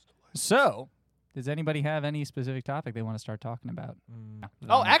So, does anybody have any specific topic they want to start talking about?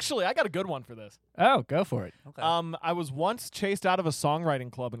 Oh, actually, I got a good one for this. Oh, go for it. Okay. I was once chased out of a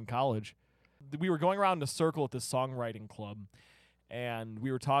songwriting club in college. We were going around in a circle at this songwriting club, and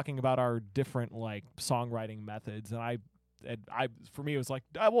we were talking about our different like songwriting methods. And I, for me, it was like,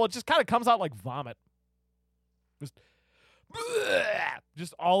 well, it just kind of comes out like vomit,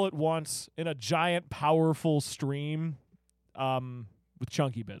 just all at once in a giant, powerful stream, with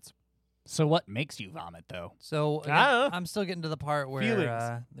chunky bits. So, what makes you vomit, though? So I don't know. I'm still getting to the part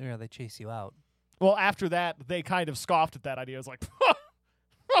where they chase you out. Well, after that, they kind of scoffed at that idea. It was like,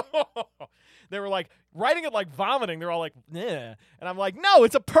 they were like writing it like vomiting. They're all like, yeah. And I'm like, no,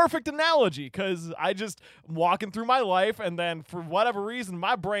 it's a perfect analogy because I just am walking through my life and then for whatever reason,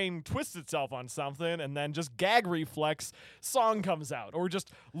 my brain twists itself on something and then just gag reflex song comes out or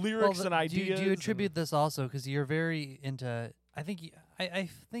just lyrics and ideas. Do you attribute this also because you're very into, I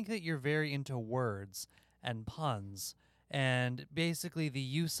think that you're very into words and puns and basically the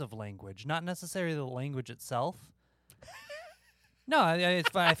use of language, not necessarily the language itself. No,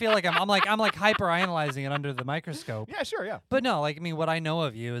 I feel like I'm like hyper analyzing it under the microscope. Yeah, sure, yeah. But no, like I mean, what I know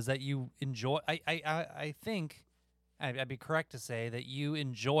of you is that you enjoy. I think I'd be correct to say that you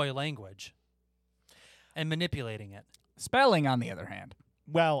enjoy language and manipulating it. Spelling, on the other hand.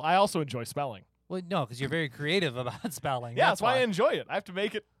 Well, I also enjoy spelling. Well, no, because you're very creative about spelling. Yeah, that's why I enjoy it. I have to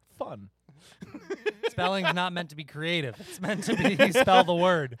make it fun. Spelling's not meant to be creative. It's meant to be spell the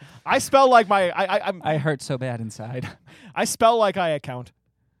word. I spell like my I hurt so bad inside. I spell like I account.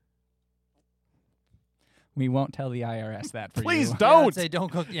 We won't tell the IRS that for Please you. don't. Yeah, I'd say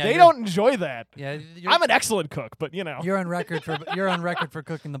don't cook. Yeah, They don't enjoy that. Yeah, I'm an excellent cook, but you know. You're on record for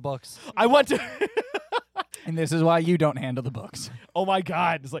cooking the books. I went to And this is why you don't handle the books. Oh my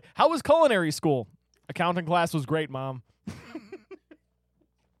God. It's like, how was culinary school? Accounting class was great, Mom.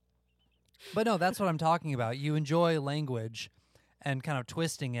 But no, that's what I'm talking about. You enjoy language and kind of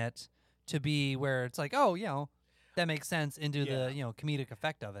twisting it to be where it's like, oh, you know, that makes sense into the, you know, comedic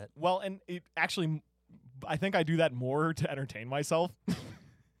effect of it. Well, and it actually, I think I do that more to entertain myself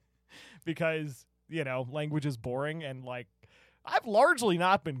because, you know, language is boring and like I've largely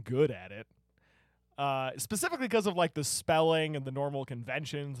not been good at it. Specifically because of like the spelling and the normal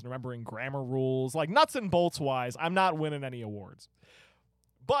conventions and remembering grammar rules, like nuts and bolts wise, I'm not winning any awards.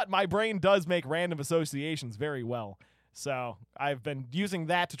 But my brain does make random associations very well. So I've been using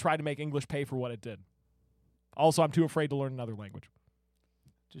that to try to make English pay for what it did. Also, I'm too afraid to learn another language.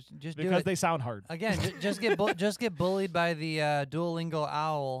 Just because they sound hard. Again, just get bullied by the Duolingo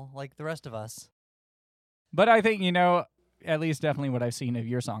owl like the rest of us. But I think, you know, at least definitely what I've seen of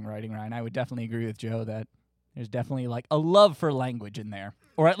your songwriting, Ryan, I would definitely agree with Joe that there's definitely like a love for language in there.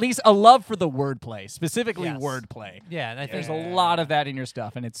 Or at least a love for the wordplay, specifically wordplay. Yeah, and I think there's a lot of that in your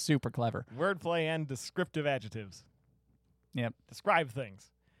stuff, and it's super clever. Wordplay and descriptive adjectives. Yep. Describe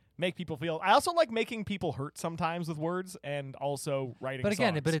things. Make people feel. I also like making people hurt sometimes with words and also writing But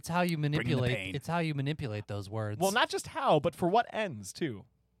again, songs. it's how you manipulate. pain. It's how you manipulate those words. Well, not just how, but for what ends, too.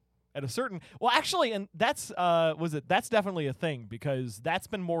 At a certain... Well, actually, and that's that's definitely a thing because that's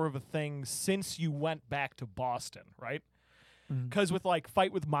been more of a thing since you went back to Boston, right? Because with like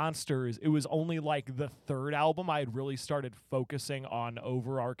Fight with Monsters, it was only like the third album I had really started focusing on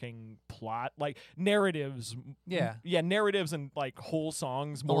overarching plot, like narratives. Yeah. Narratives and like whole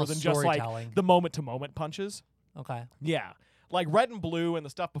songs more Almost than just like storytelling. the moment-to-moment punches. Okay. Yeah. Like Red and Blue and the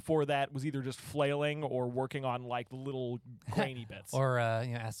stuff before that was either just flailing or working on like the little grainy bits. Or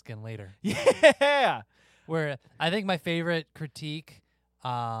you know, ask again later. Yeah. Where I think my favorite critique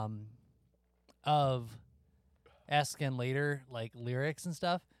of Ask Again Later, like lyrics and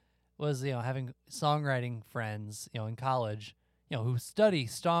stuff, was, you know, having songwriting friends, you know, in college, you know, who study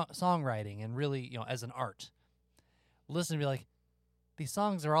songwriting and really, you know, as an art. Listen and be like, these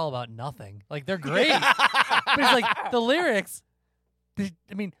songs are all about nothing. Like, they're great. But it's like, the lyrics,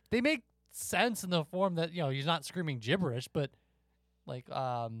 they make sense in the form that, you know, you're not screaming gibberish, but like,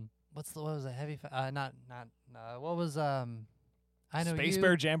 what was it? What was, I know Space you.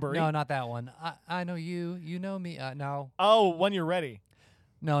 Bear Jamboree? No, not that one. I know you. You know me. No. Oh, When You're Ready.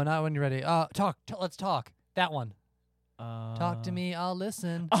 No, not When You're Ready. Let's talk. That one. Talk to me. I'll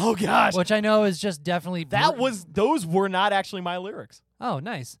listen. Oh, gosh. Which I know is just definitely... Those were not actually my lyrics. Oh,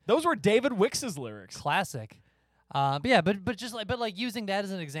 nice. Those were David Wicks's lyrics. Classic. But yeah, but using that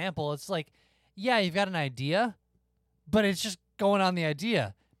as an example, it's like, yeah, you've got an idea, but it's just going on the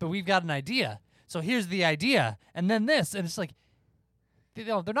idea. But we've got an idea. So here's the idea. And then this. And it's like, you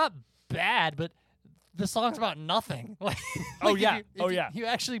know, they're not bad, but the song's about nothing. Oh, yeah. If you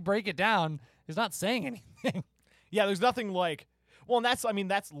actually break it down, it's not saying anything. Yeah, there's nothing like, Well, and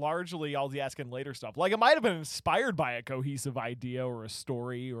that's largely all the Ask and Later stuff. Like, it might have been inspired by a cohesive idea or a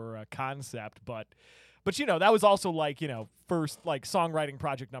story or a concept, but that was also like, first like songwriting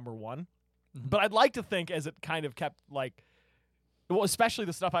project number one. Mhm. But I'd like to think as it kind of kept like, well, especially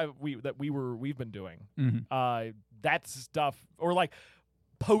the stuff we've been doing, that stuff, or like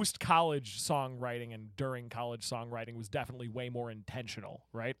post-college songwriting and during college songwriting was definitely way more intentional,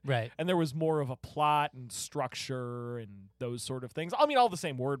 right? Right. And there was more of a plot and structure and those sort of things. I mean, all the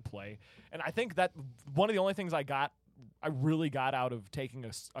same wordplay. And I think that one of the only things I really got out of taking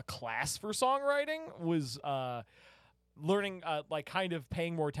a class for songwriting was learning, like kind of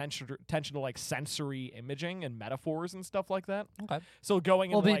paying more attention to like sensory imaging and metaphors and stuff like that. Okay. So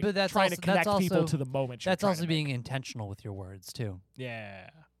going and like but that's trying also, to connect that's people also, to the moment. That's also being intentional with your words too.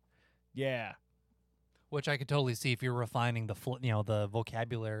 Yeah. Which I could totally see if you're refining the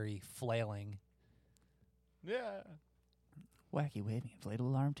vocabulary flailing. Yeah. Wacky waving inflatable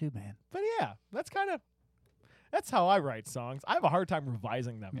alarm too, man. But yeah, that's how I write songs. I have a hard time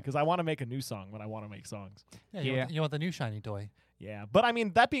revising them because I want to make a new song when I want to make not You want the new shiny toy. Yeah, but I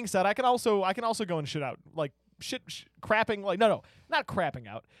mean, that being said, I can also go and shit out like crapping, like no, not crapping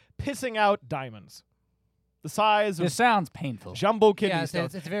out, pissing out diamonds, the size of This sounds painful jumbo kidney Yeah,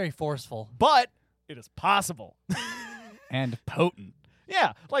 stones. it's very forceful. But it is possible. and potent.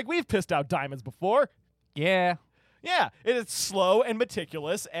 Yeah, like we've pissed out diamonds before. Yeah. Yeah, it is slow and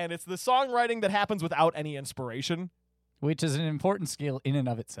meticulous, and it's the songwriting that happens without any inspiration. Which is an important skill in and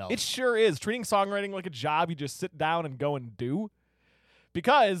of itself. It sure is. Treating songwriting like a job you just sit down and go and do.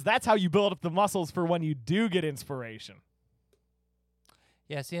 Because that's how you build up the muscles for when you do get inspiration.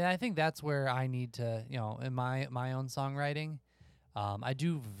 Yeah, see, I think that's where I need to, in my own songwriting, I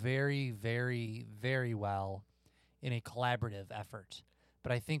do very, very, very well in a collaborative effort.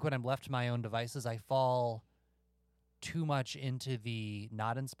 But I think when I'm left to my own devices, I fall too much into the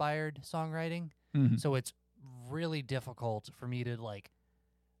not inspired songwriting. Mhm. So it's really difficult for me to like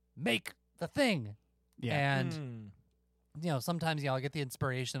make the thing. Yeah. And sometimes I'll get the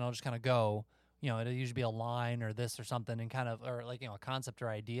inspiration and I'll just kind of go, it'll usually be a line or this or something and kind of, or like, a concept or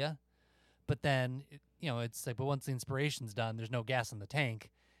idea. But then, it's like, but once the inspiration's done, there's no gas in the tank.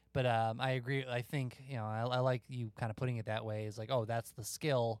 But I agree. I think, I like you kind of putting it that way, is like, oh, that's the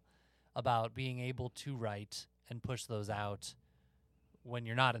skill about being able to write and push those out when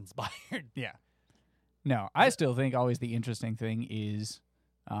you're not inspired. Yeah. No, I still think always the interesting thing is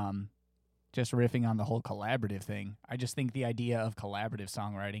just riffing on the whole collaborative thing. I just think the idea of collaborative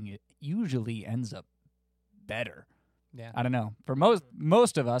songwriting, it usually ends up better. Yeah. I don't know. For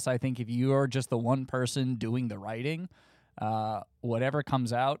most of us, I think if you are just the one person doing the writing, whatever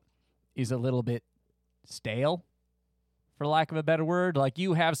comes out is a little bit stale, for lack of a better word. Like,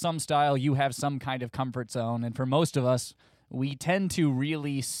 you have some style, you have some kind of comfort zone, and for most of us, we tend to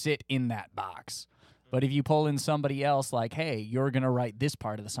really sit in that box. But if you pull in somebody else, like, hey, you're going to write this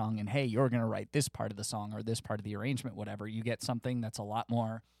part of the song, and hey, you're going to write this part of the song or this part of the arrangement, whatever, you get something that's a lot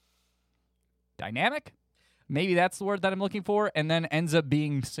more dynamic. Maybe that's the word that I'm looking for, and then ends up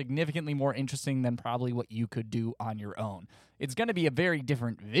being significantly more interesting than probably what you could do on your own. It's going to be a very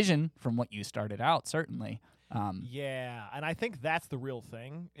different vision from what you started out, certainly. Yeah, and I think that's the real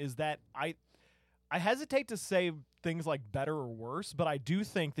thing, is that I hesitate to say things like better or worse, but I do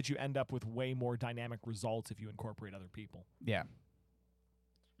think that you end up with way more dynamic results if you incorporate other people. Yeah.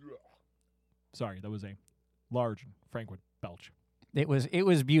 Sorry, that was a large Frankwood belch. It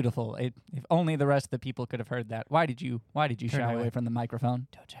was beautiful. If only the rest of the people could have heard that. Why did you shy away from the microphone?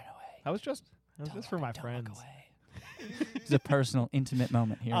 Don't turn away. That was just for my Don't friends. look away. It's a personal, intimate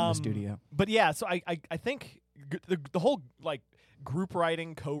moment here in the studio. But yeah, so I think the whole like group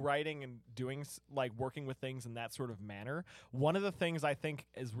writing, co-writing, and doing like working with things in that sort of manner. One of the things I think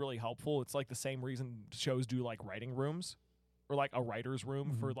is really helpful. It's like the same reason shows do like writing rooms or like a writer's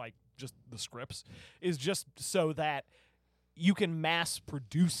room for like just the scripts, is just so that you can mass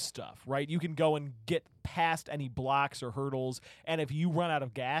produce stuff, right? You can go and get past any blocks or hurdles. And if you run out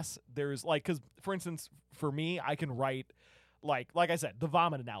of gas, there's like, because for instance, for me, I can write like I said, the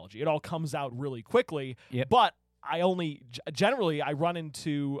vomit analogy. It all comes out really quickly, but I only generally I run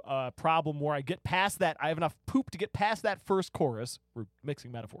into a problem where I get past that. I have enough poop to get past that first chorus. We're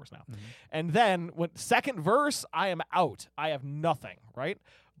mixing metaphors now. And then when second verse, I am out. I have nothing, right?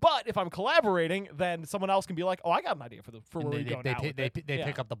 But if I'm collaborating, then someone else can be like, "Oh, I got an idea for where we go now." They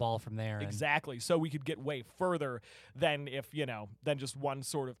pick up the ball from there. Exactly. So we could get way further than if than just one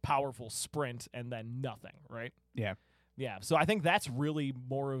sort of powerful sprint and then nothing, right? Yeah. Yeah, so I think that's really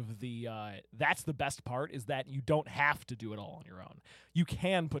more of the that's the best part, is that you don't have to do it all on your own. You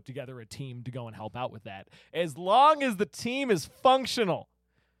can put together a team to go and help out with that, as long as the team is functional.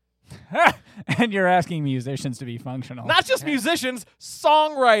 And you're asking musicians to be functional. Not just musicians,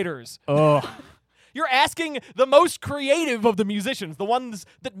 songwriters. Oh, You're asking the most creative of the musicians, the ones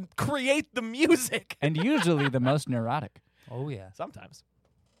that create the music. and usually the most neurotic. Oh yeah. Sometimes.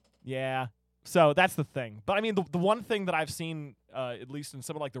 Yeah. So that's the thing. But I mean, the one thing that I've seen, at least in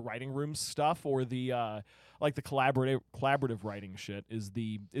some of like the writing room stuff or the like the collaborative writing shit, is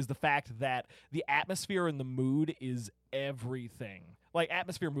the fact that the atmosphere and the mood is everything. Like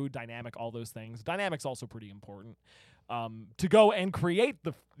atmosphere, mood, dynamic, all those things. Dynamic's also pretty important. To go and create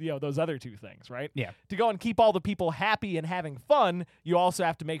those other two things, right? Yeah. To go and keep all the people happy and having fun, you also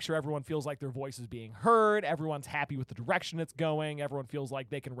have to make sure everyone feels like their voice is being heard, everyone's happy with the direction it's going, everyone feels like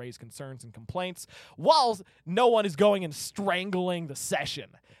they can raise concerns and complaints, while no one is going and strangling the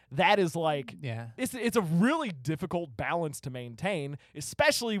session. That is like, Yeah. it's a really difficult balance to maintain,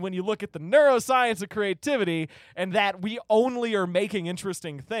 especially when you look at the neuroscience of creativity and that we only are making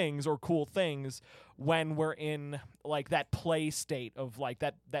interesting things or cool things when we're in like that play state of like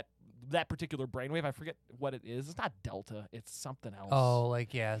that particular brainwave. I forget what it is. It's not delta. It's something else. Oh,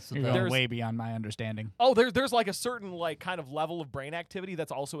 like yeah. So You're going way beyond my understanding. Oh, there's like a certain like kind of level of brain activity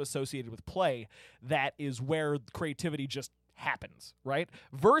that's also associated with play that is where creativity just happens, right?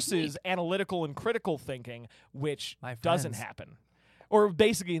 Versus analytical and critical thinking, which doesn't happen. Or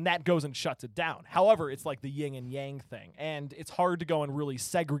basically, and that goes and shuts it down. However, it's like the yin and yang thing, and it's hard to go and really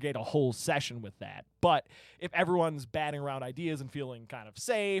segregate a whole session with that. But if everyone's batting around ideas and feeling kind of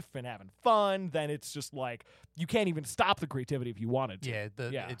safe and having fun, then it's just like you can't even stop the creativity if you wanted to.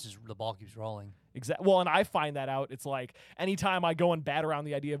 Yeah. It's just the ball keeps rolling. Exactly. Well, and I find that out. It's like anytime I go and bat around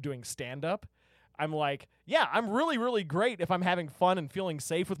the idea of doing stand-up, I'm like, yeah, I'm really, really great if I'm having fun and feeling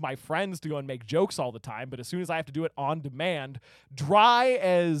safe with my friends to go and make jokes all the time. But as soon as I have to do it on demand, dry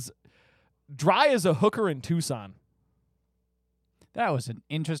as a hooker in Tucson. That was an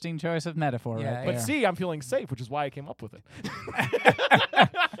interesting choice of metaphor Yeah, right But there. see, I'm feeling safe, which is why I came up with it.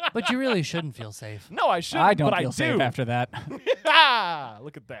 But you really shouldn't feel safe. No, I shouldn't, I don't but feel I safe do. after that.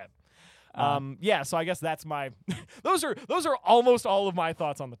 Look at that. Yeah, so I guess that's my those are almost all of my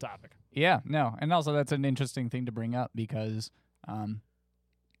thoughts on the topic. Yeah, no. And also that's an interesting thing to bring up because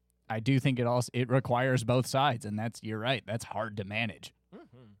I do think it requires both sides, and you're right. That's hard to manage.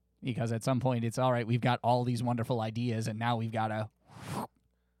 Mm-hmm. Because at some point it's all right, we've got all these wonderful ideas and now we've got to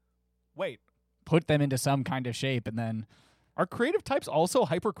Wait, put them into some kind of shape and then are creative types also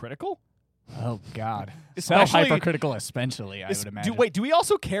hypercritical? oh god. Especially- Self-hypercritical especially, I would imagine. Do we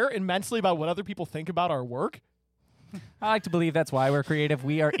also care immensely about what other people think about our work? I like to believe that's why we're creative.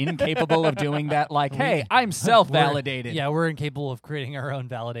 We are incapable of doing that like, hey, I'm self-validated. Yeah, we're incapable of creating our own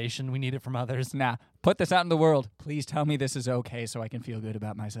validation. We need it from others. Nah, put this out in the world. Please tell me this is okay so I can feel good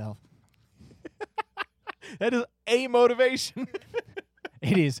about myself. That is a motivation.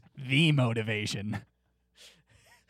 It is the motivation.